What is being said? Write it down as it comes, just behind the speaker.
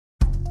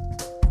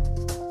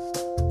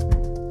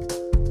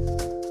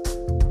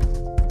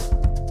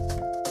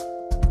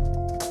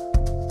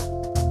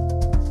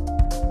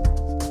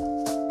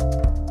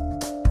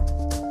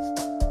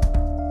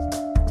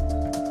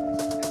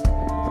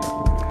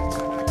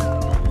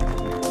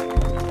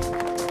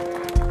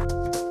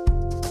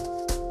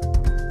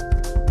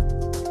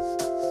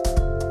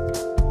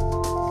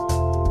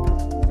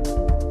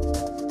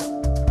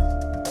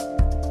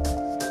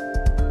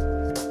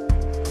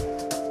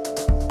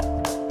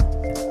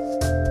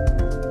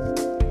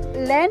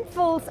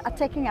Landfills are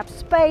taking up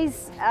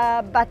space,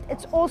 but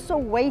it's also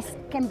waste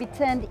can be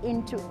turned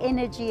into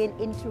energy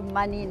and into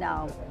money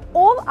now.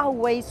 All our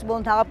waste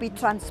will now be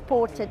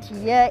transported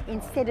here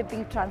instead of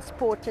being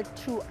transported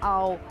to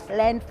our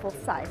landfill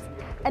sites.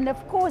 And of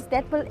course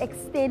that will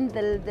extend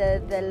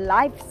the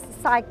life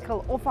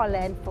cycle of our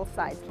landfill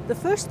sites. The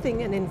first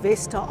thing an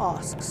investor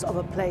asks of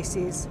a place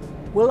is,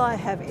 will I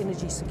have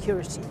energy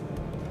security?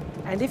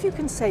 And if you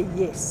can say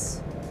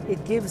yes,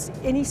 it gives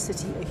any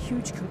city a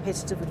huge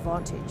competitive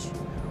advantage.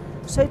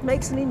 So it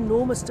makes an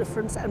enormous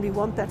difference, and we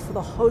want that for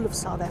the whole of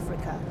South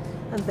Africa.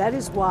 And that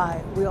is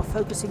why we are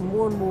focusing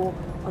more and more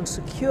on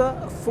secure,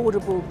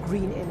 affordable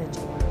green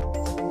energy.